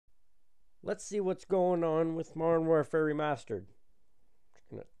Let's see what's going on with Modern Warfare Remastered. Just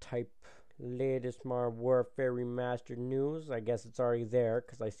gonna type latest Modern Warfare Remastered news. I guess it's already there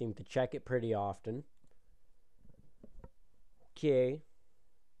because I seem to check it pretty often. Okay.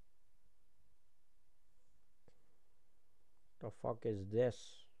 The fuck is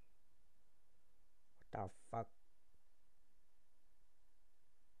this? What the fuck?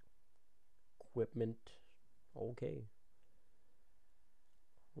 Equipment. Okay.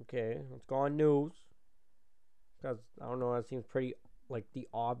 Okay, let's go on news. Because, I don't know, that seems pretty, like, the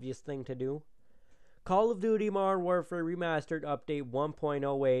obvious thing to do. Call of Duty Modern Warfare Remastered Update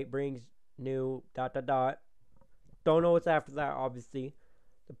 1.08 brings new ... Don't know what's after that, obviously.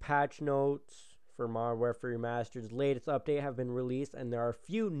 The patch notes for Modern Warfare Remastered's latest update have been released, and there are a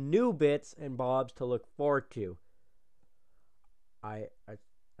few new bits and bobs to look forward to. I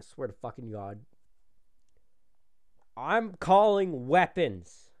swear to fucking God. I'm calling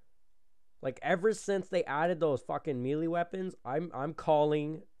weapons. Like, ever since they added those fucking melee weapons, I'm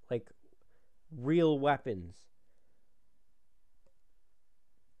calling, like, real weapons.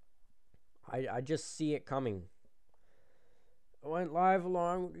 I just see it coming. It went live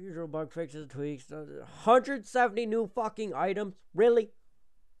along with the usual bug fixes, tweaks. 170 new fucking items. Really?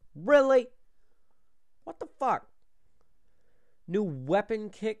 Really? What the fuck? New weapon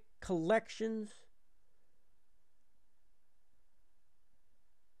kit collections.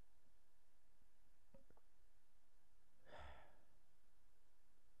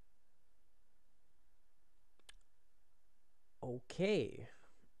 Okay.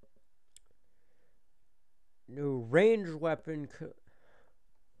 New range weapon.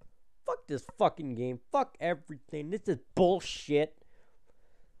 Fuck this fucking game. Fuck everything. This is bullshit.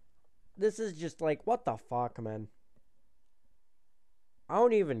 This is just like, what the fuck, man? I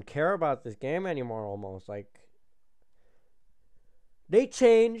don't even care about this game anymore, almost. Like, they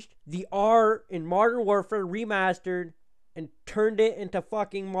changed the R in Modern Warfare Remastered and turned it into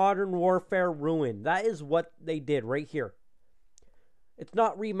fucking Modern Warfare Ruin. That is what they did right here. It's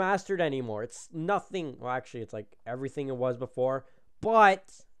not remastered anymore. It's nothing. Well, actually, it's like everything it was before.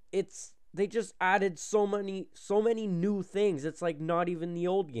 But they just added so many new things. It's like not even the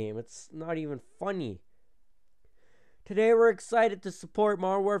old game. It's not even funny. Today, we're excited to support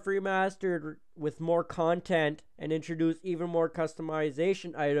Modern Warfare Remastered with more content and introduce even more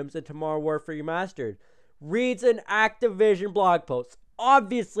customization items into Modern Warfare Remastered. Reads an Activision blog post.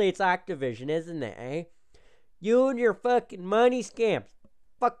 Obviously, it's Activision, isn't it, eh? You and your fucking money scams.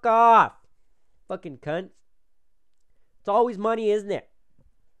 Fuck off. Fucking cunts. It's always money, isn't it?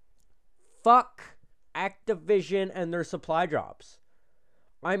 Fuck Activision and their supply drops.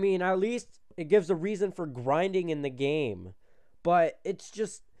 I mean, at least it gives a reason for grinding in the game. But it's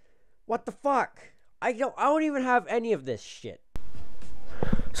just, what the fuck? I don't even have any of this shit.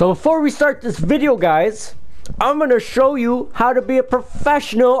 So before we start this video, guys, I'm going to show you how to be a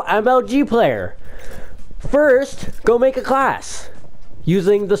professional MLG player. First, go make a class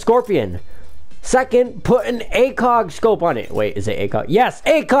using the Scorpion. Second, put an ACOG scope on it. Wait, is it ACOG? Yes,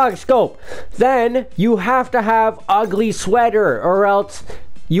 ACOG scope. Then you have to have ugly sweater, or else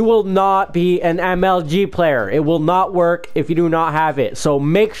you will not be an MLG player. It will not work if you do not have it. So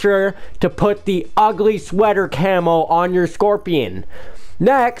make sure to put the ugly sweater camo on your Scorpion.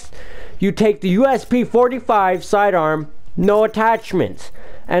 Next, you take the USP-45 sidearm, no attachments.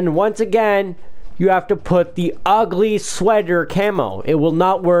 And once again, you have to put the ugly sweater camo. It will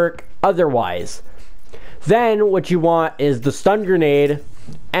not work otherwise. Then what you want is the stun grenade,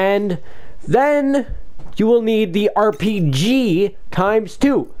 and then you will need the RPG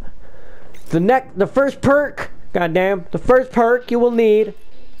 ×2. The first perk, goddamn, the first perk you will need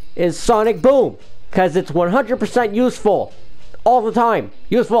is Sonic Boom, because it's 100% useful all the time.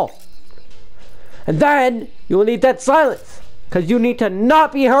 Useful. And then you will need Dead Silence, because you need to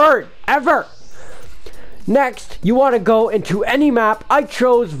not be heard ever. Next, you want to go into any map. I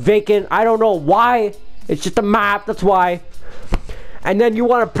chose Vacant. I don't know why. It's just a map, that's why. And then you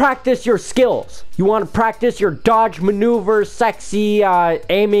want to practice your skills. You want to practice your dodge maneuver, sexy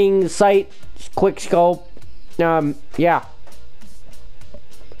aiming, sight, quick scope. Yeah.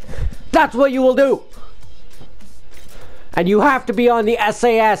 That's what you will do. And you have to be on the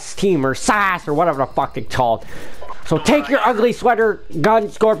SAS team, or SAS, or whatever the fuck it's called. So take your ugly sweater gun,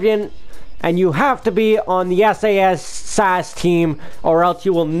 Scorpion, and you have to be on the SAS team, or else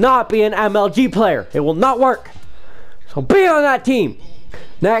you will not be an MLG player. It will not work. So be on that team.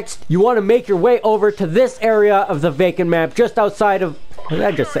 Next, you want to make your way over to this area of the vacant map, just outside of, what did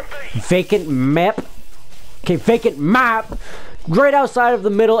I just say? Vacant map? Okay, vacant map. Right outside of the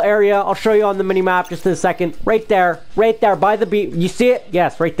middle area. I'll show you on the mini map just in a second. Right there by the beat. You see it?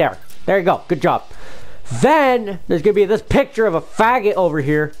 Yes, right there. There you go. Good job. Then there's gonna be this picture of a faggot over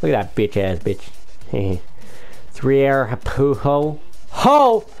here. Look at that bitch ass bitch. 3-air ho.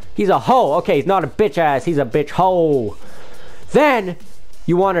 Ho! He's a hoe. Okay, he's not a bitch ass. He's a bitch hoe. Then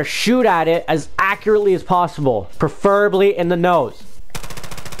you want to shoot at it as accurately as possible, preferably in the nose.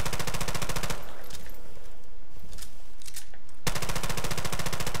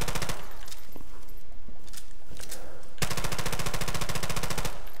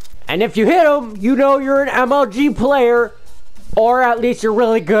 And if you hit him, you know you're an MLG player, or at least you're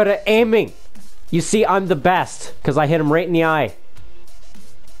really good at aiming. You see, I'm the best, because I hit him right in the eye.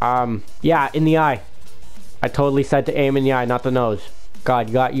 Yeah, in the eye. I totally said to aim in the eye, not the nose. God,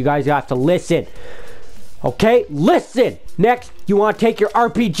 you guys have to listen. Okay, listen. Next, you want to take your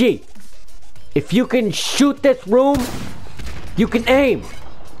RPG. If you can shoot this room, you can aim.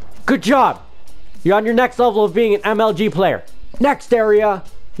 Good job. You're on your next level of being an MLG player. Next area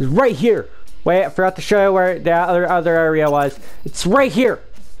is right here. Wait, I forgot to show you where the other area was. It's right here.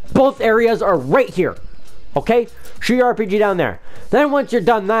 Both areas are right here. Okay? Shoot your RPG down there. Then once you're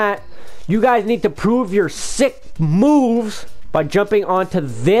done that, you guys need to prove your sick moves by jumping onto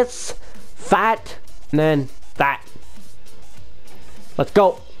this, that, and then that. Let's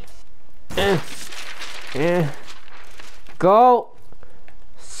go. Go.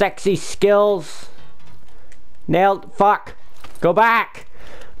 Sexy skills. Nailed. Fuck. Go back.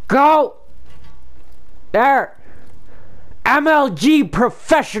 Go. There. MLG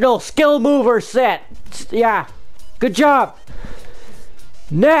professional skill mover set. Yeah. Good job.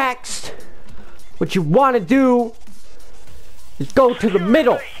 Next, what you want to do is go to the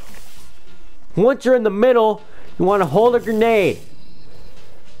middle. Once you're in the middle, you want to hold a grenade.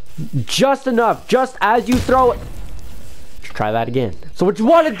 Just enough, just as you throw it. Let's try that again. So what you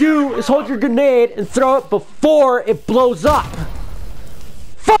want to do is hold your grenade and throw it before it blows up.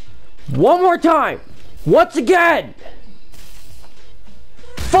 One more time. Once again.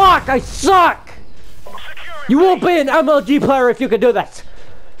 Fuck, I suck. You won't be an MLG player if you could do this.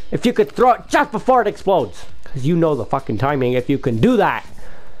 If you could throw it just before it explodes. Because you know the fucking timing if you can do that.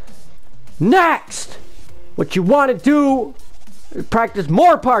 Next, what you want to do is practice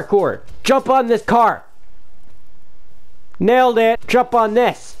more parkour. Jump on this car. Nailed it. Jump on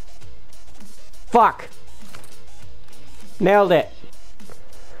this. Fuck. Nailed it.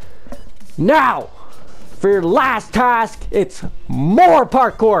 Now, for your last task, it's more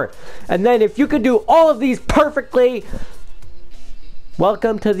parkour. And then if you could do all of these perfectly,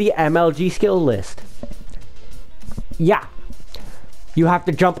 welcome to the MLG skill list. Yeah. You have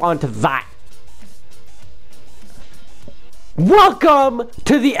to jump onto that. Welcome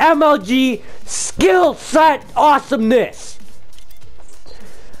to the MLG skill set awesomeness.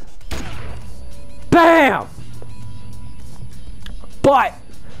 Bam! But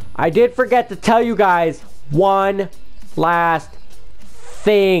I did forget to tell you guys one last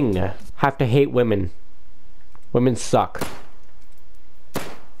thing. Have to hate women. Women suck.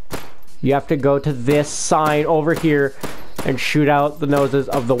 You have to go to this sign over here and shoot out the noses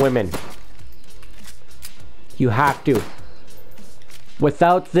of the women. You have to.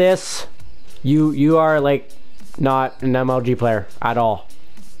 Without this, you are like not an MLG player at all.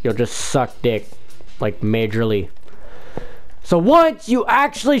 You'll just suck dick, like majorly. So once you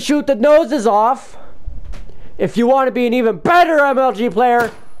actually shoot the noses off, if you want to be an even better MLG player,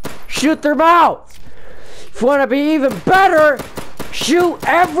 shoot their mouths. If you want to be even better, shoot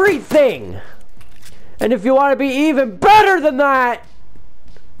everything. And if you want to be even better than that,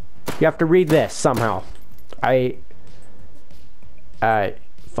 you have to read this somehow.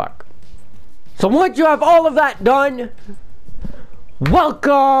 Fuck. So once you have all of that done,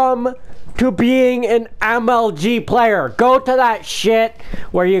 welcome to being an MLG player. Go to that shit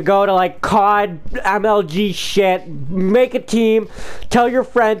where you go to like COD MLG shit, make a team, tell your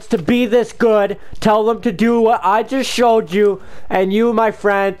friends to be this good, tell them to do what I just showed you, and you, my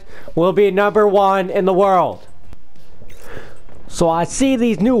friend, will be #1 in the world. So I see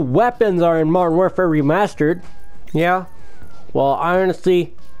these new weapons are in Modern Warfare Remastered. Yeah. Well, I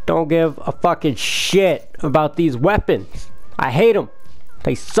honestly don't give a fucking shit about these weapons. I hate them.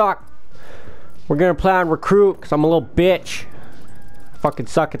 They suck. We're gonna play on recruit because I'm a little bitch. I fucking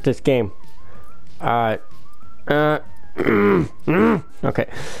suck at this game. Okay.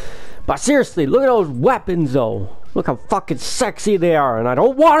 But seriously, look at those weapons though. Look how fucking sexy they are, and I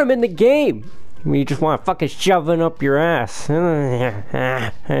don't want them in the game. You just want to fucking shove it up your ass.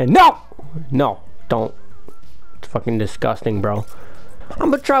 No! No, don't. It's fucking disgusting, bro. I'm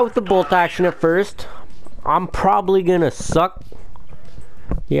gonna try with the bolt action at first. I'm probably gonna suck.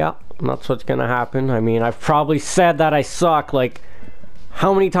 Yeah, that's what's gonna happen. I mean, I've probably said that I suck like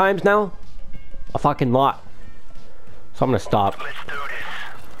How many times now? A fucking lot. So I'm gonna stop. Let's do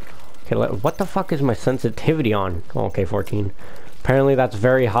this. Okay, what the fuck is my sensitivity on? Oh, okay, 14. Apparently that's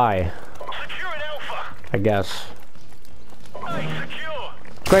very high. Secure an Alpha. I guess. Hey, secure.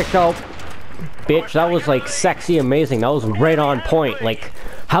 Quick go. Bitch, that was like sexy amazing. That was right on point. Like,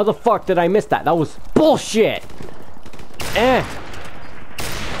 how the fuck did I miss that? That was bullshit.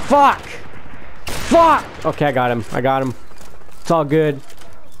 Fuck. Fuck. Okay, I got him. I got him. It's all good.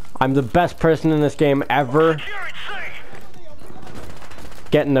 I'm the best person in this game ever.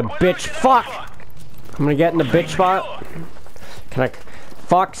 Getting the bitch. Fuck. I'm gonna get in the bitch spot. Can I?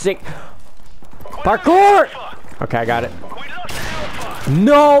 Fuck sick. Parkour. Okay, I got it.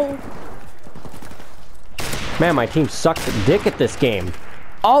 No. Man, my team sucks dick at this game.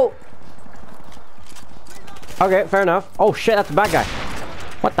 Oh. Okay, fair enough. Oh shit, that's a bad guy.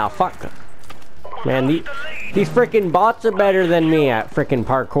 What the fuck? Man, these freaking bots are better than me at freaking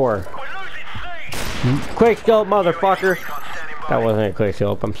parkour. Quick scope, motherfucker. That wasn't a quick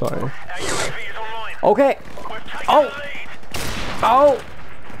scope, I'm sorry. Okay. Oh. Oh.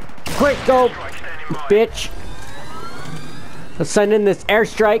 Quick scope, bitch. Let's send in this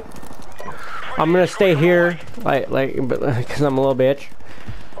airstrike. I'm gonna stay here, because I'm a little bitch.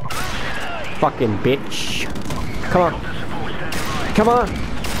 Fucking bitch. Come on. Come on.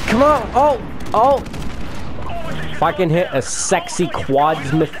 Come on. Oh. Oh. If I can hit a sexy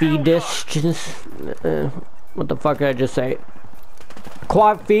quadsmithy disc. What the fuck did I just say?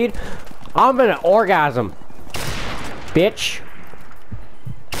 Quad feed. I'm gonna orgasm. Bitch.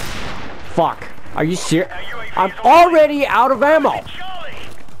 Fuck. Are you serious? I'm already out of ammo.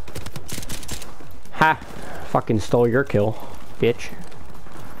 Ha! Fucking stole your kill, bitch.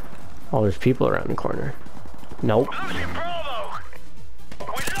 Oh, there's people around the corner. Nope.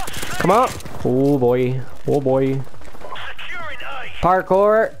 Come on! Oh boy. Oh boy.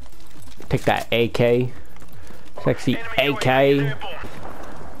 Parkour! Take that AK. Sexy AK.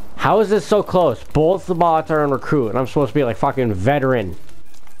 How is this so close? Both the bots are on recruit, and I'm supposed to be like fucking veteran.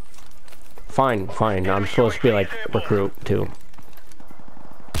 Fine, fine. I'm supposed to be like recruit too.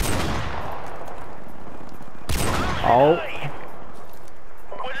 Oh.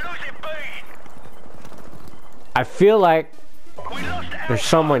 I feel like there's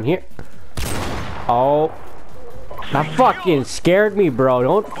someone here. Oh. That fucking scared me, bro.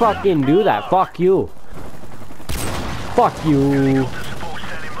 Don't fucking do that. Fuck you. Fuck you.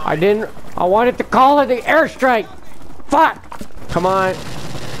 I wanted to call it the airstrike. Fuck. Come on.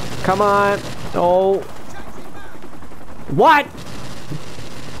 Come on. Oh. What?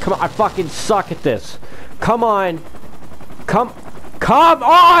 Come on. I fucking suck at this. Come on. Come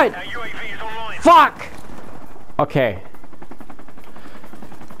on! Fuck! Okay.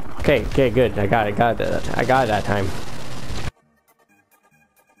 Okay, good. I got it that time.